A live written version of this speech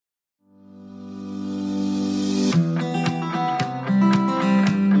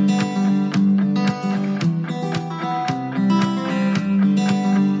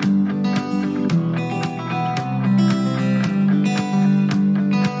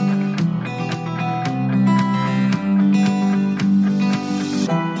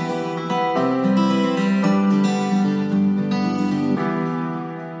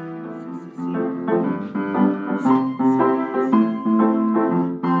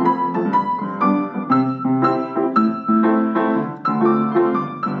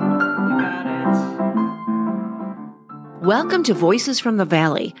Welcome to Voices from the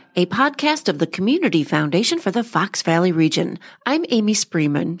Valley, a podcast of the Community Foundation for the Fox Valley region. I'm Amy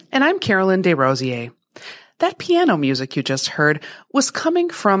Spreeman. And I'm Carolyn DeRosier. That piano music you just heard was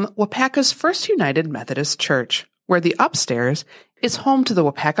coming from Waupaca's First United Methodist Church, where the upstairs is home to the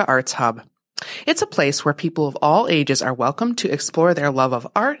Waupaca Arts Hub. It's a place where people of all ages are welcome to explore their love of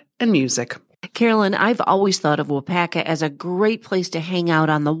art and music. Carolyn, I've always thought of Waupaca as a great place to hang out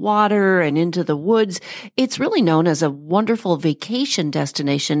on the water and into the woods. It's really known as a wonderful vacation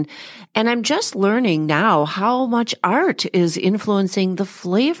destination. And I'm just learning now how much art is influencing the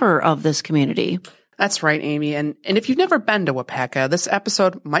flavor of this community. That's right, Amy. And if you've never been to Waupaca, this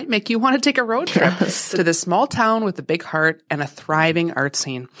episode might make you want to take a road trip to this small town with a big heart and a thriving art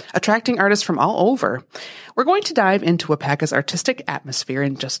scene, attracting artists from all over. We're going to dive into Waupaca's artistic atmosphere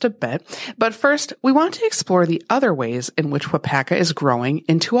in just a bit. But first, we want to explore the other ways in which Waupaca is growing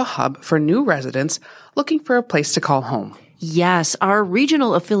into a hub for new residents looking for a place to call home. Yes, our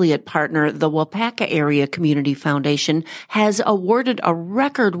regional affiliate partner, the Waupaca Area Community Foundation, has awarded a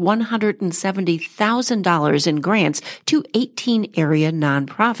record $170,000 in grants to 18 area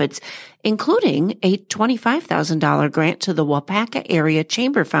nonprofits, including a $25,000 grant to the Waupaca Area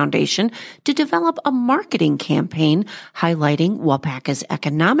Chamber Foundation to develop a marketing campaign highlighting Waupaca's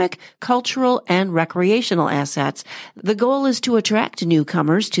economic, cultural, and recreational assets. The goal is to attract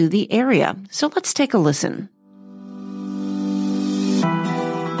newcomers to the area. So let's take a listen.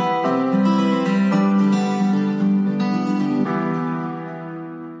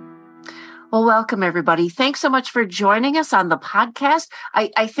 Well, welcome, everybody. Thanks so much for joining us on the podcast.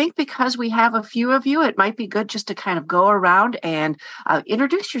 I think because we have a few of you, it might be good just to kind of go around and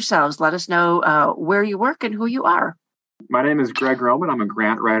introduce yourselves. Let us know where you work and who you are. My name is Greg Roman. I'm a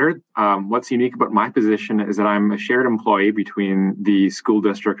grant writer. What's unique about my position is that I'm a shared employee between the School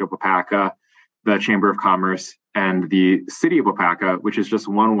District of Waupaca, the Chamber of Commerce, and the City of Waupaca, which is just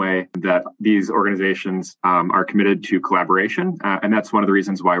one way that these organizations are committed to collaboration. And that's one of the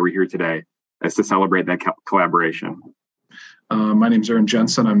reasons why we're here today, is to celebrate that collaboration. My name is Aaron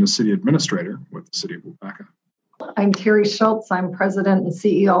Jensen. I'm the city administrator with the City of Waupaca. I'm Terry Schultz. I'm president and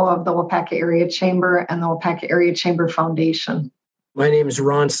CEO of the Waupaca Area Chamber and the Waupaca Area Chamber Foundation. My name is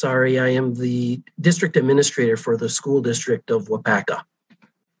Ron Sari. I am the district administrator for the School District of Waupaca.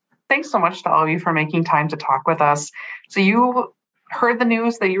 Thanks so much to all of you for making time to talk with us. So you heard the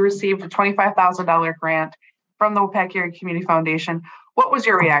news that you received a $25,000 grant from the Waupaca Area Community Foundation. What was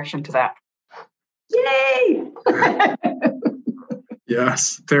your reaction to that? Yay!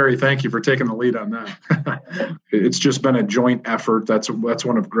 Yes, Terry, thank you for taking the lead on that. It's just been a joint effort. That's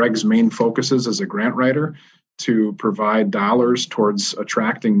one of Greg's main focuses as a grant writer, to provide dollars towards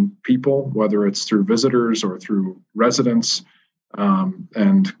attracting people, whether it's through visitors or through residents,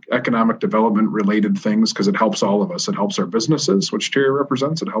 and economic development related things, because it helps all of us. It helps our businesses, which Terry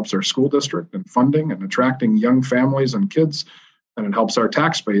represents. It helps our school district and funding and attracting young families and kids. And it helps our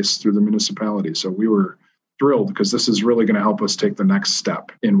tax base through the municipality. So we were thrilled because this is really going to help us take the next step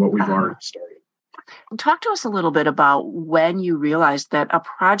in what we've already started. Talk to us a little bit about when you realized that a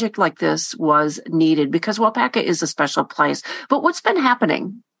project like this was needed, because Waupaca is a special place. But what's been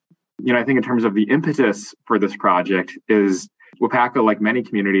happening? I think in terms of the impetus for this project is Waupaca, like many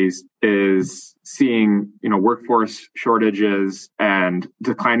communities, is seeing, workforce shortages and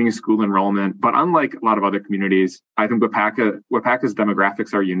declining school enrollment. But unlike a lot of other communities, I think Waupaca's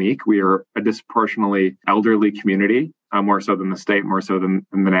demographics are unique. We are a disproportionately elderly community, more so than the state, more so than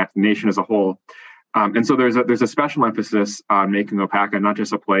the nation as a whole. And so there's a special emphasis on making Waupaca not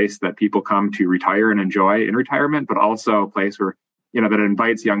just a place that people come to retire and enjoy in retirement, but also a place where that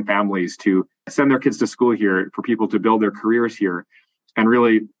invites young families to send their kids to school here, for people to build their careers here and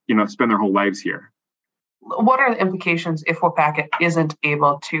really, spend their whole lives here. What are the implications if Waupaca isn't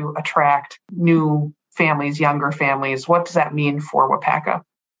able to attract new families, younger families? What does that mean for Waupaca?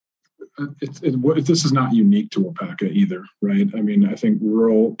 This is not unique to Waupaca either, right? I mean, I think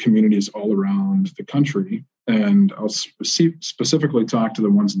rural communities all around the country, and I'll specifically talk to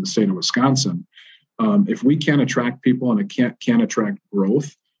the ones in the state of Wisconsin. If we can't attract people and it can't attract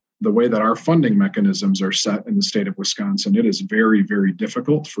growth, the way that our funding mechanisms are set in the state of Wisconsin, it is very, very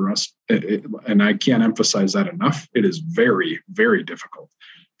difficult for us. And I can't emphasize that enough. It is very, very difficult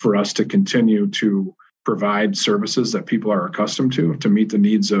for us to continue to provide services that people are accustomed to meet the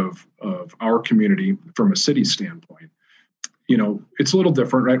needs of our community from a city standpoint. It's a little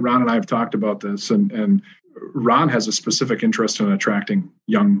different, right? Ron and I have talked about this, and Ron has a specific interest in attracting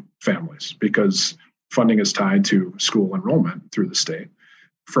young families because funding is tied to school enrollment through the state.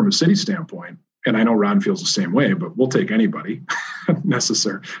 From a city standpoint, and I know Ron feels the same way, but we'll take anybody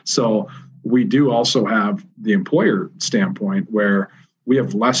necessary. So we do also have the employer standpoint where we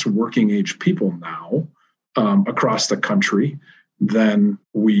have less working age people now across the country than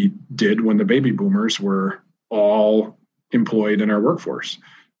we did when the baby boomers were all employed in our workforce.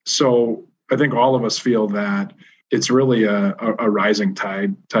 So I think all of us feel that it's really a rising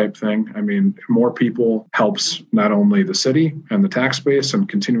tide type thing. I mean, more people helps not only the city and the tax base and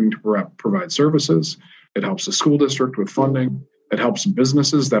continuing to provide services. It helps the school district with funding. It helps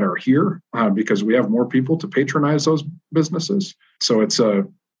businesses that are here because we have more people to patronize those businesses. So it's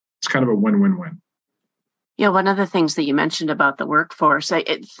kind of a win-win-win. Yeah, one of the things that you mentioned about the workforce,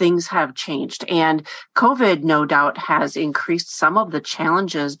 things have changed, and COVID, no doubt, has increased some of the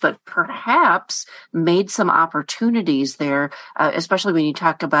challenges, but perhaps made some opportunities there, especially when you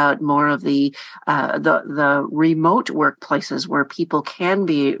talk about more of the remote workplaces where people can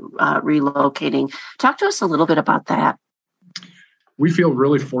be relocating. Talk to us a little bit about that. We feel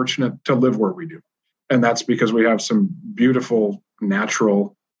really fortunate to live where we do, and that's because we have some beautiful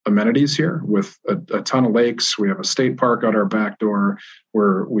natural amenities here with a ton of lakes. We have a state park out our back door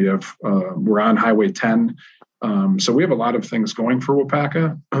where we're on Highway 10. So we have a lot of things going for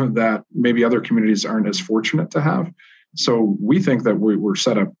Waupaca that maybe other communities aren't as fortunate to have. So we think that we're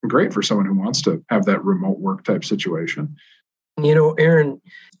set up great for someone who wants to have that remote work type situation. You know, Aaron,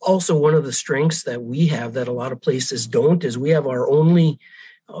 also one of the strengths that we have that a lot of places don't is we have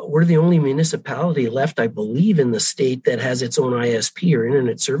we're the only municipality left, I believe, in the state that has its own ISP or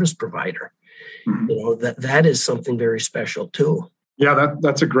internet service provider. Mm-hmm. You know, that is something very special too. Yeah,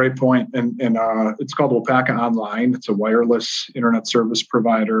 that's a great point. And it's called Waupaca Online. It's a wireless internet service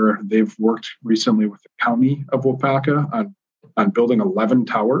provider. They've worked recently with the county of Waupaca on building 11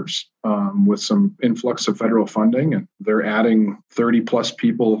 towers with some influx of federal funding. And they're adding 30 plus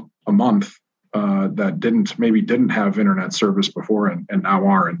people a month that didn't have internet service before and now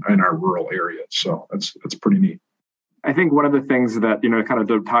are in our rural areas. So that's pretty neat. I think one of the things that, kind of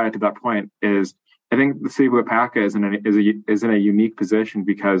to tie it to that point is I think the city of Waupaca is in a unique position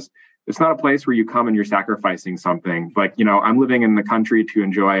because it's not a place where you come and you're sacrificing something. Like, I'm living in the country to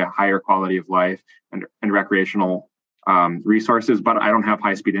enjoy a higher quality of life and recreational resources, but I don't have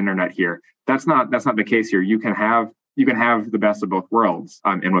high-speed internet here. That's not the case here. You can have the best of both worlds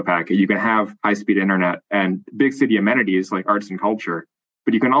in Waupaca. You can have high-speed internet and big city amenities like arts and culture,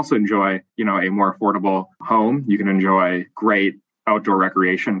 but you can also enjoy, a more affordable home. You can enjoy great outdoor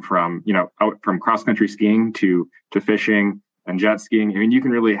recreation from cross-country skiing to fishing and jet skiing. I mean, you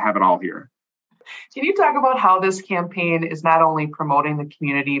can really have it all here. Can you talk about how this campaign is not only promoting the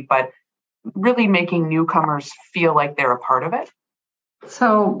community, but really making newcomers feel like they're a part of it?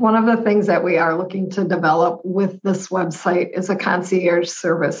 So one of the things that we are looking to develop with this website is a concierge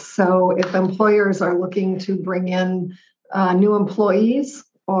service. So if employers are looking to bring in new employees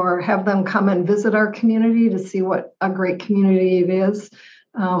or have them come and visit our community to see what a great community it is,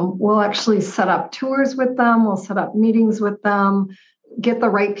 we'll actually set up tours with them. We'll set up meetings with them, get the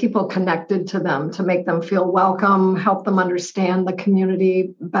right people connected to them to make them feel welcome, help them understand the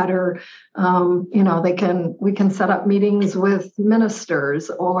community better. We can set up meetings with ministers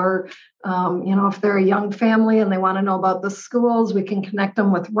or, if they're a young family and they want to know about the schools, we can connect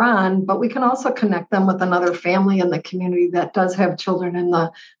them with Ron, but we can also connect them with another family in the community that does have children in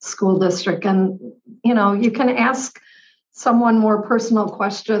the school district. And, you can ask someone more personal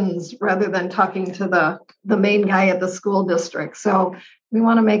questions rather than talking to the main guy at the school district. So we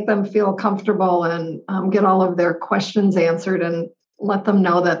want to make them feel comfortable and get all of their questions answered and let them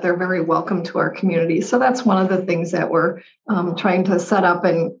know that they're very welcome to our community. So that's one of the things that we're trying to set up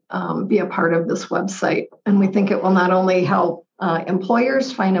and be a part of this website. And we think it will not only help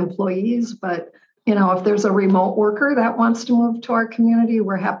employers find employees, but if there's a remote worker that wants to move to our community,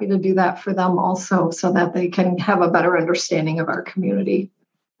 we're happy to do that for them also so that they can have a better understanding of our community.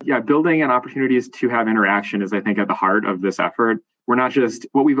 Yeah, building and opportunities to have interaction is, I think, at the heart of this effort. We're not just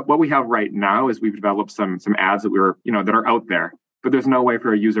what we have right now is we've developed some ads that that are out there, but there's no way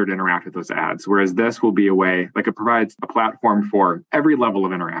for a user to interact with those ads. Whereas this will be a way, it provides a platform for every level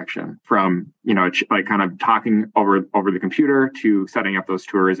of interaction from, kind of talking over the computer to setting up those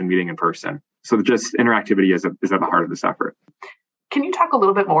tours and meeting in person. So just interactivity is at the heart of this effort. Can you talk a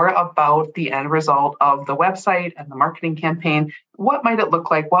little bit more about the end result of the website and the marketing campaign? What might it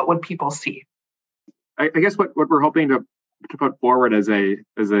look like? What would people see? I guess what we're hoping to put forward as a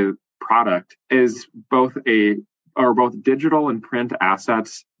product is both digital and print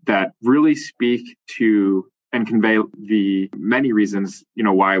assets that really speak to and convey the many reasons,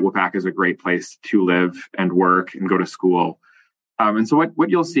 why Waupaca is a great place to live and work and go to school. And so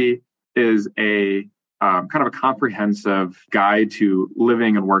what you'll see is a kind of a comprehensive guide to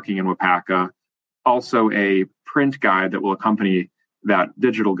living and working in Wapaka, also a print guide that will accompany that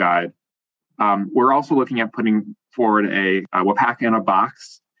digital guide. We're also looking at putting forward a Wapaka in a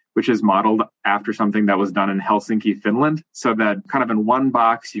Box, which is modeled after something that was done in Helsinki, Finland, so that kind of in one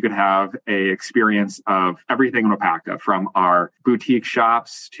box, you could have a experience of everything in Wapaka, from our boutique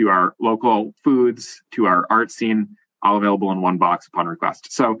shops to our local foods to our art scene, all available in one box upon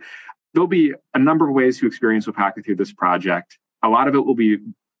request. So there'll be a number of ways to experience Wapaka through this project. A lot of it will be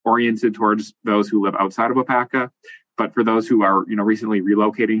oriented towards those who live outside of Wapaka. But for those who are, recently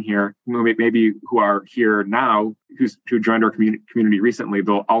relocating here, maybe who are here now, who joined our community recently,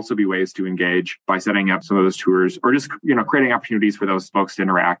 there'll also be ways to engage by setting up some of those tours, or just, creating opportunities for those folks to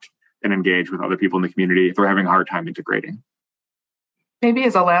interact and engage with other people in the community if they're having a hard time integrating. Maybe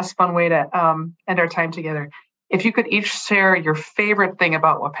as a last fun way to end our time together, if you could each share your favorite thing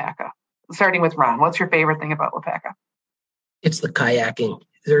about Wapaka, starting with Ron, what's your favorite thing about Wapaka? It's the kayaking.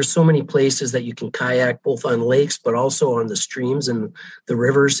 There's so many places that you can kayak, both on lakes, but also on the streams and the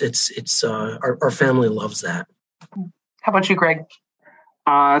rivers. It's our family loves that. How about you, Greg?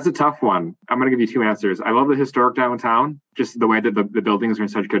 That's a tough one. I'm going to give you two answers. I love the historic downtown, just the way that the buildings are in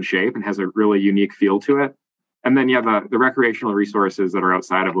such good shape and has a really unique feel to it. And then, the recreational resources that are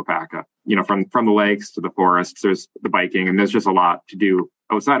outside of Wapaka, from the lakes to the forests, there's the biking, and there's just a lot to do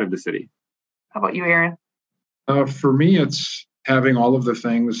outside of the city. How about you, Aaron? For me, it's having all of the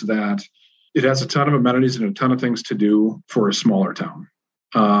things that it has a ton of amenities and a ton of things to do for a smaller town.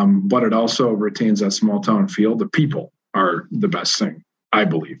 But it also retains that small town feel. The people are the best thing, I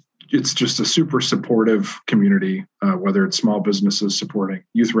believe. It's just a super supportive community, whether it's small businesses supporting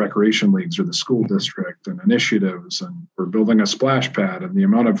youth recreation leagues or the school district and initiatives. And we're building a splash pad, and the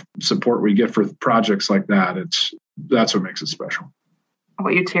amount of support we get for projects like that, that's what makes it special. How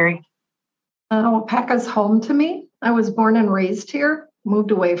about you, Terry? Wapaka's home to me. I was born and raised here,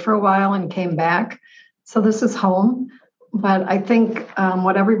 moved away for a while and came back. So this is home. But I think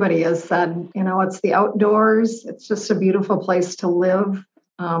what everybody has said, it's the outdoors. It's just a beautiful place to live.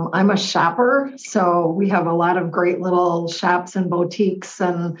 I'm a shopper, so we have a lot of great little shops and boutiques,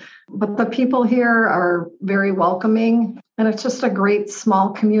 but the people here are very welcoming, and it's just a great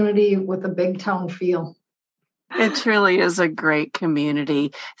small community with a big town feel. It truly is a great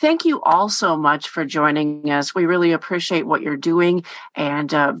community. Thank you all so much for joining us. We really appreciate what you're doing,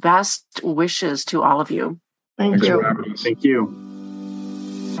 and best wishes to all of you. Thank you. Thank you.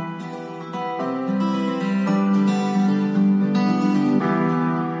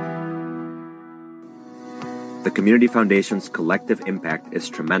 The Community Foundation's collective impact is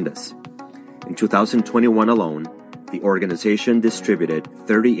tremendous. In 2021 alone, the organization distributed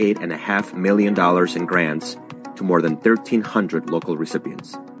 $38.5 million in grants to more than 1,300 local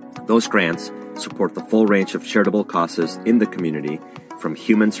recipients. Those grants support the full range of charitable causes in the community, from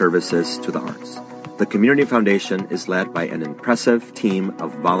human services to the arts. The Community Foundation is led by an impressive team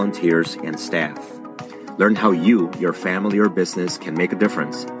of volunteers and staff. Learn how you, your family, or business can make a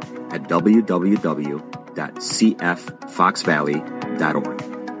difference at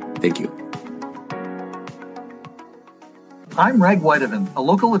www.cffoxvalley.org. Thank you. I'm Reg Whitehaven, a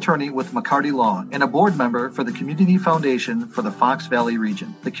local attorney with McCarty Law and a board member for the Community Foundation for the Fox Valley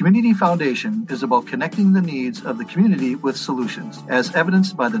region. The Community Foundation is about connecting the needs of the community with solutions, as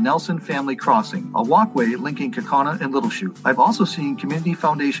evidenced by the Nelson Family Crossing, a walkway linking Kaukauna and Little Chute. I've also seen Community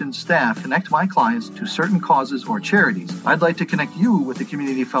Foundation staff connect my clients to certain causes or charities. I'd like to connect you with the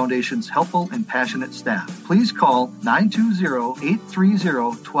Community Foundation's helpful and passionate staff. Please call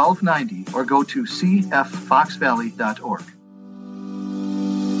 920-830-1290 or go to cffoxvalley.org.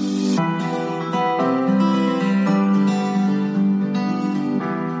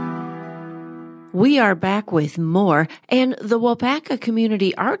 We are back with more, and the Wapaka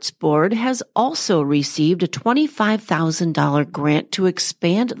Community Arts Board has also received a $25,000 grant to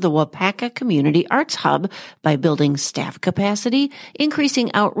expand the Wapaka Community Arts Hub by building staff capacity,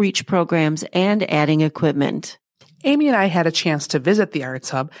 increasing outreach programs, and adding equipment. Amy and I had a chance to visit the Arts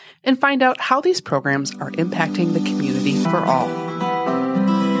Hub and find out how these programs are impacting the community for all.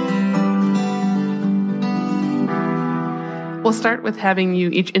 We'll start with having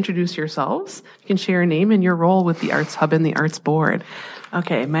you each introduce yourselves. You can share your name and your role with the Arts Hub and the Arts Board.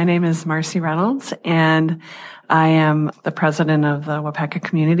 Okay, my name is Marcy Reynolds, and I am the president of the Wapaka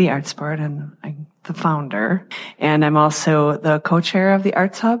Community Arts Board, and I'm the founder. And I'm also the co-chair of the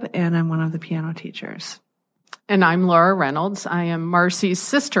Arts Hub, and I'm one of the piano teachers. And I'm Laura Reynolds. I am Marcy's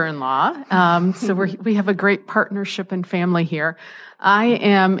sister-in-law. So we have a great partnership and family here. I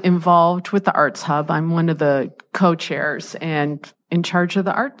am involved with the Arts Hub. I'm one of the co-chairs, and in charge of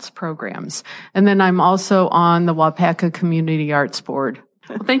the arts programs. And then I'm also on the Waupaca Community Arts Board.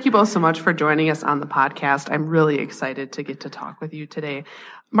 Well, thank you both so much for joining us on the podcast. I'm really excited to get to talk with you today.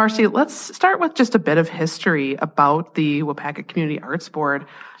 Marcy, let's start with just a bit of history about the Waupaca Community Arts Board.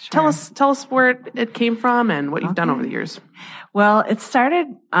 Sure. Tell us where it came from and what you've done over the years. Well, it started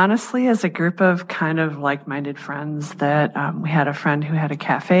honestly as a group of kind of like-minded friends that we had a friend who had a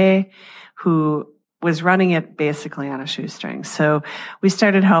cafe who was running it basically on a shoestring. So we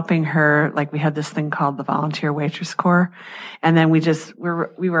started helping her, like we had this thing called the Volunteer Waitress Corps. And then we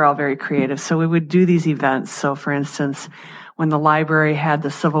were all very creative. So we would do these events. So for instance, when the library had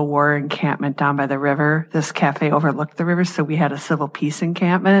the Civil War encampment down by the river, this cafe overlooked the river. So we had a civil peace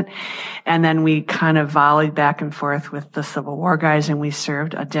encampment. And then we kind of volleyed back and forth with the Civil War guys, and we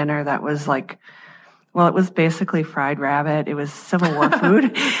served a dinner that was like, well, it was basically fried rabbit. It was Civil War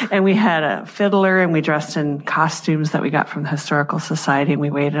food. And we had a fiddler, and we dressed in costumes that we got from the Historical Society, and we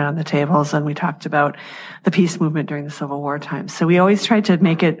waited on the tables, and we talked about the peace movement during the Civil War time. So we always tried to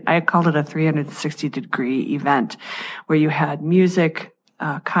make it, I called it a 360-degree event, where you had music,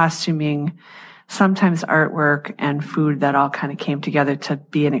 costuming, sometimes artwork, and food that all kind of came together to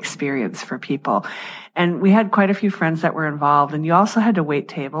be an experience for people. And we had quite a few friends that were involved, and you also had to wait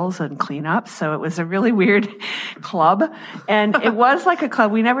tables and clean up. So it was a really weird club. And it was like a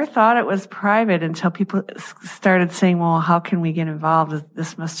club. We never thought it was private until people started saying, well, how can we get involved?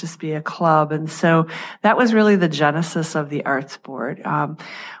 This must just be a club. And so that was really the genesis of the Arts Board.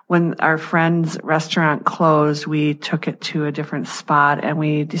 When our friend's restaurant closed, we took it to a different spot, and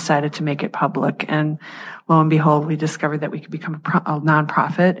we decided to make it public. And lo and behold, we discovered that we could become a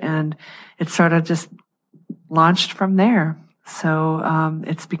nonprofit, and it sort of just launched from there. So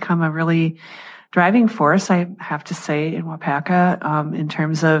it's become a really driving force, I have to say, in Waupaca, in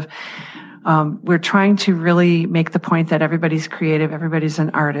terms of we're trying to really make the point that everybody's creative, everybody's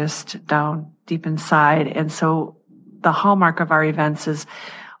an artist down deep inside. And so the hallmark of our events is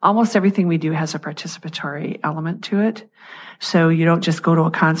almost everything we do has a participatory element to it. So you don't just go to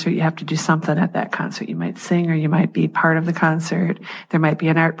a concert, you have to do something at that concert. You might sing, or you might be part of the concert. There might be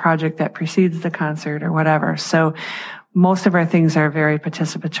an art project that precedes the concert or whatever. So most of our things are very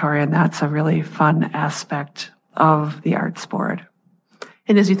participatory, and that's a really fun aspect of the Arts Board.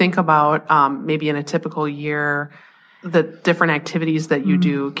 And as you think about maybe in a typical year, the different activities that you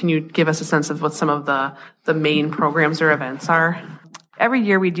do, can you give us a sense of what some of the main programs or events are? Every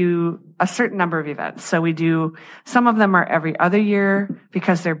year we do a certain number of events. So we do, some of them are every other year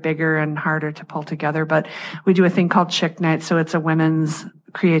because they're bigger and harder to pull together, but we do a thing called Chick Night. So it's a women's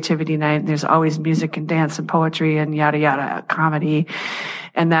creativity night. And there's always music and dance and poetry and yada, yada, comedy.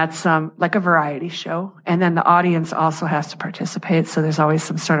 And that's like a variety show. And then the audience also has to participate. So there's always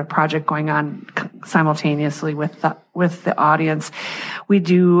some sort of project going on simultaneously with the audience. We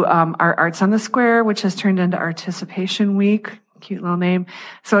do our Arts on the Square, which has turned into Articepation Week. Cute little name.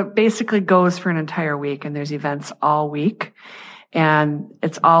 So it basically goes for an entire week, and there's events all week, and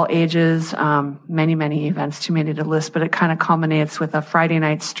it's all ages, many, many events, too many to list, but it kind of culminates with a Friday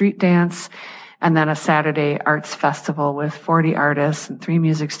night street dance and then a Saturday arts festival with 40 artists and 3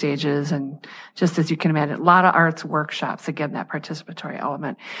 music stages. And just as you can imagine, a lot of arts workshops, again, that participatory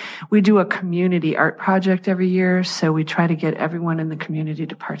element. We do a community art project every year. So we try to get everyone in the community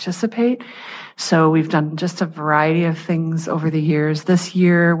to participate. So we've done just a variety of things over the years. This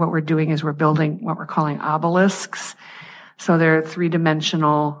year, what we're doing is we're building what we're calling obelisks. So they're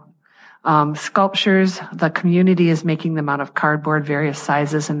 3-dimensional sculptures. The community is making them out of cardboard, various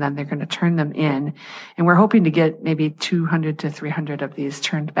sizes, and then they're going to turn them in. And we're hoping to get maybe 200 to 300 of these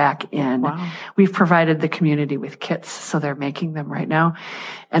turned back in. Wow. We've provided the community with kits, so they're making them right now.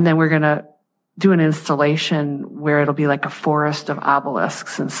 And then we're going to do an installation where it'll be like a forest of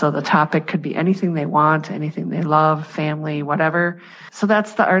obelisks. And so the topic could be anything they want, anything they love, family, whatever. So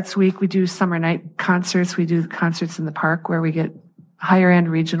that's the Arts Week. We do summer night concerts. We do concerts in the park where we get higher end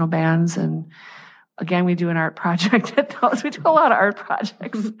regional bands. And again, we do an art project at those. We do a lot of art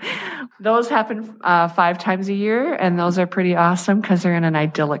projects. Those happen 5 times a year, and those are pretty awesome because they're in an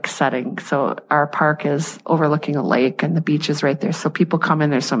idyllic setting. So our park is overlooking a lake, and the beach is right there. So people come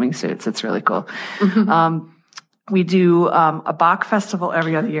in their swimming suits. It's really cool. Mm-hmm. We do a Bach festival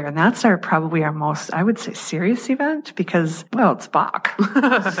every other year, and that's probably our most, I would say, serious event because, well, it's Bach.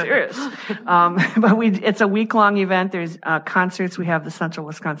 Serious. But it's a week-long event. There's concerts. We have the Central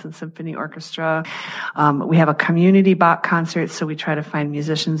Wisconsin Symphony Orchestra. We have a community Bach concert, so we try to find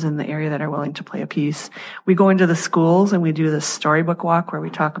musicians in the area that are willing to play a piece. We go into the schools, and we do the storybook walk where we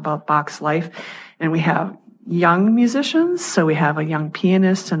talk about Bach's life, and we have young musicians. So we have a young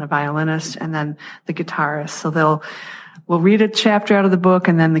pianist and a violinist and then the guitarist. So they'll we'll read a chapter out of the book,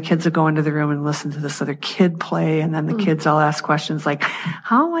 and then the kids will go into the room and listen to this other kid play, and then the kids all ask questions like,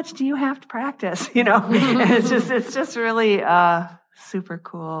 how much do you have to practice? And it's just really super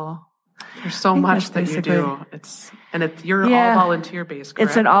cool. There's so much that you do. You're all volunteer based, correct?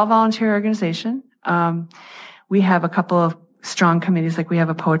 It's an all volunteer organization. We have a couple of strong committees, like we have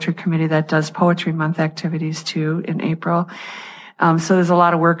a poetry committee that does Poetry Month activities too in April. So there's a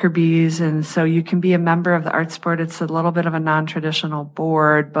lot of worker bees, and so you can be a member of the Arts Board. It's a little bit of a non-traditional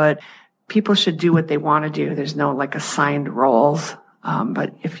board, but people should do what they want to do. There's no like assigned roles.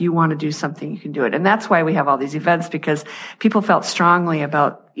 But if you want to do something, you can do it. And that's why we have all these events, because people felt strongly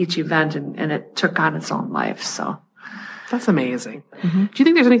about each event, and it took on its own life. So that's amazing. Mm-hmm. Do you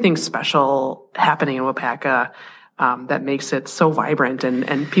think there's anything special happening in Waupaca that makes it so vibrant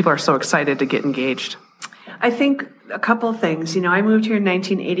and people are so excited to get engaged? I think a couple of things. I moved here in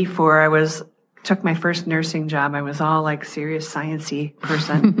 1984. Took my first nursing job. I was all like serious sciencey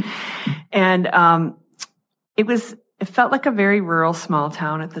person. And it felt like a very rural small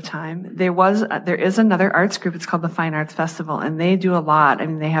town at the time. There is another arts group. It's called the Fine Arts Festival, and they do a lot. I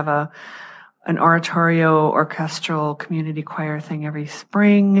mean, they have an oratorio, orchestral, community choir thing every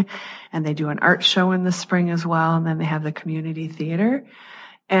spring, and they do an art show in the spring as well, and then they have the community theater.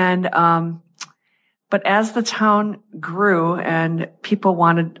 And but as the town grew and people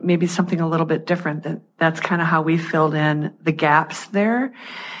wanted maybe something a little bit different, that's kind of how we filled in the gaps there.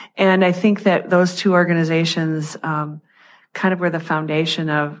 And I think that those two organizations kind of were the foundation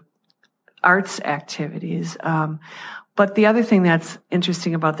of arts activities. But the other thing that's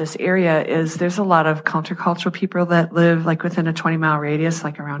interesting about this area is there's a lot of countercultural people that live like within a 20-mile radius,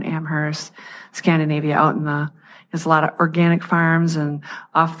 like around Amherst, Scandinavia, there's a lot of organic farms and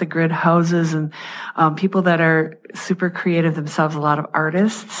off-the-grid houses and people that are super creative themselves, a lot of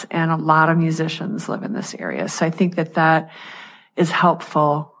artists and a lot of musicians live in this area. So I think that is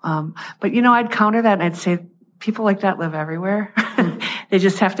helpful. But I'd counter that and I'd say people like that live everywhere. They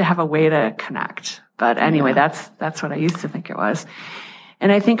just have to have a way to connect. But anyway, that's what I used to think it was.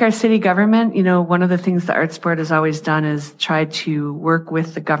 And I think our city government, one of the things the Arts Board has always done is try to work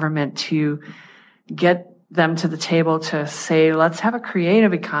with the government to get them to the table to say, let's have a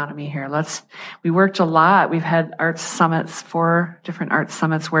creative economy here. We worked a lot. We've had arts summits, 4 different arts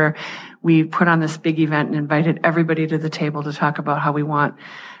summits where we put on this big event and invited everybody to the table to talk about how we want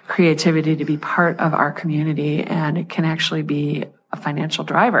creativity to be part of our community, and it can actually be a financial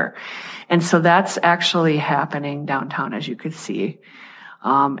driver. And so that's actually happening downtown, as you could see.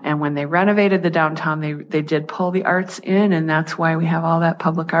 And when they renovated the downtown, they did pull the arts in, and that's why we have all that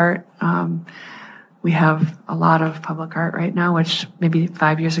public art. We have a lot of public art right now, which maybe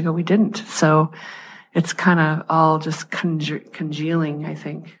 5 years ago we didn't. So it's kind of all just congealing, I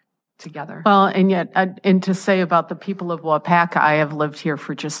think, together. Well, and yet, and to say about the people of Waupaca, I have lived here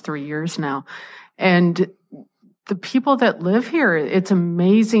for just 3 years now. And the people that live here, it's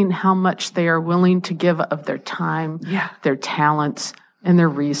amazing how much they are willing to give of their time, their talents, and their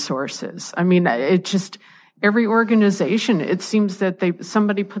resources. I mean, it just... Every organization, it seems that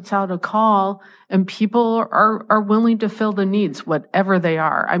somebody puts out a call and people are willing to fill the needs, whatever they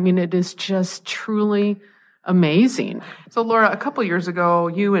are. I mean, it is just truly amazing. So Laura, a couple years ago,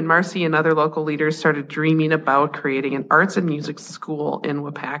 you and Marcy and other local leaders started dreaming about creating an arts and music school in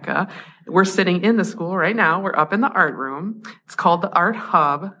Waupaca. We're sitting in the school right now. We're up in the art room. It's called the Art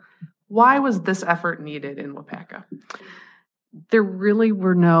Hub. Why was this effort needed in Waupaca? There really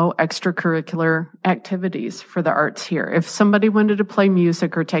were no extracurricular activities for the arts here. If somebody wanted to play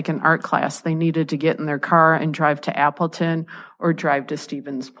music or take an art class, they needed to get in their car and drive to Appleton or drive to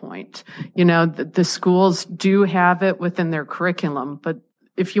Stevens Point. The schools do have it within their curriculum, but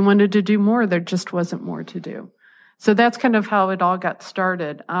if you wanted to do more, there just wasn't more to do. So that's kind of how it all got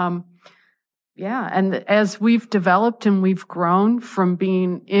started. And as we've developed and we've grown from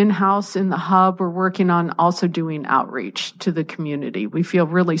being in-house in the hub, we're working on also doing outreach to the community. We feel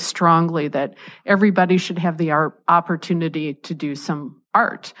really strongly that everybody should have the opportunity to do some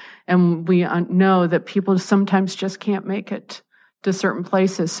art. And we know that people sometimes just can't make it to certain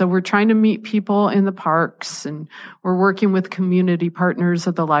places. So we're trying to meet people in the parks, and we're working with community partners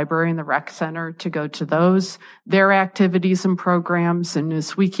at the library and the rec center to go to their activities and programs. And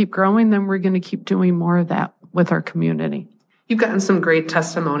as we keep growing, then we're going to keep doing more of that with our community. You've gotten some great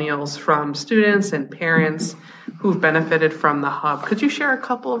testimonials from students and parents who've benefited from the hub. Could you share a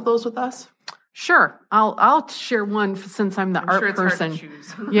couple of those with us? Sure. I'll share one since I'm the art person. Hard to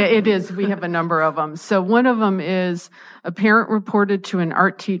choose. Yeah, it is. We have a number of them. So one of them is a parent reported to an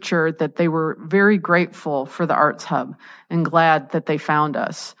art teacher that they were very grateful for the Arts Hub and glad that they found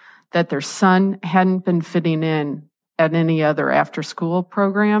us, that their son hadn't been fitting in at any other after school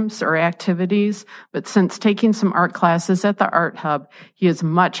programs or activities, but since taking some art classes at the Art Hub, he is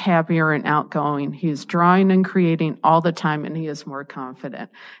much happier and outgoing. He is drawing and creating all the time, and he is more confident.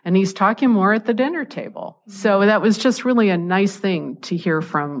 And he's talking more at the dinner table. So that was just really a nice thing to hear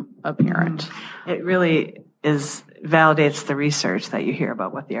from a parent. It really validates the research that you hear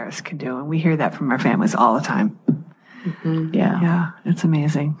about what the artists can do. And we hear that from our families all the time. Mm-hmm. Yeah, it's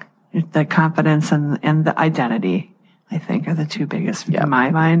amazing. The confidence and the identity, I think, are the two biggest in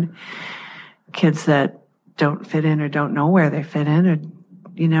my mind. Kids that don't fit in or don't know where they fit in, or,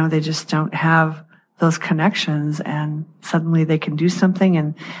 they just don't have those connections, and suddenly they can do something,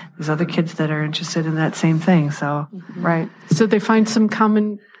 and there's other kids that are interested in that same thing. So, right. So they find some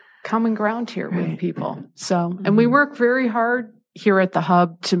common ground here with people. So, and we work very hard here at the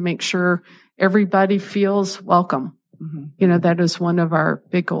Hub to make sure everybody feels welcome. Mm-hmm. That is one of our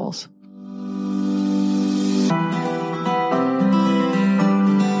big goals.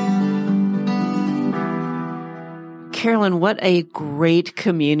 Carolyn, what a great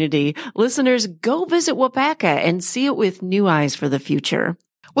community. Listeners, go visit Waupaca and see it with new eyes for the future.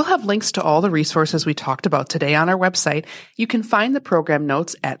 We'll have links to all the resources we talked about today on our website. You can find the program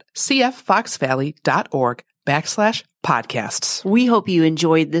notes at cffoxvalley.org/podcasts. We hope you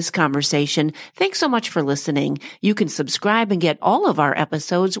enjoyed this conversation. Thanks so much for listening. You can subscribe and get all of our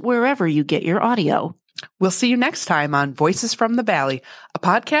episodes wherever you get your audio. We'll see you next time on Voices from the Valley, a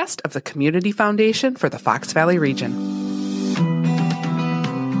podcast of the Community Foundation for the Fox Valley region.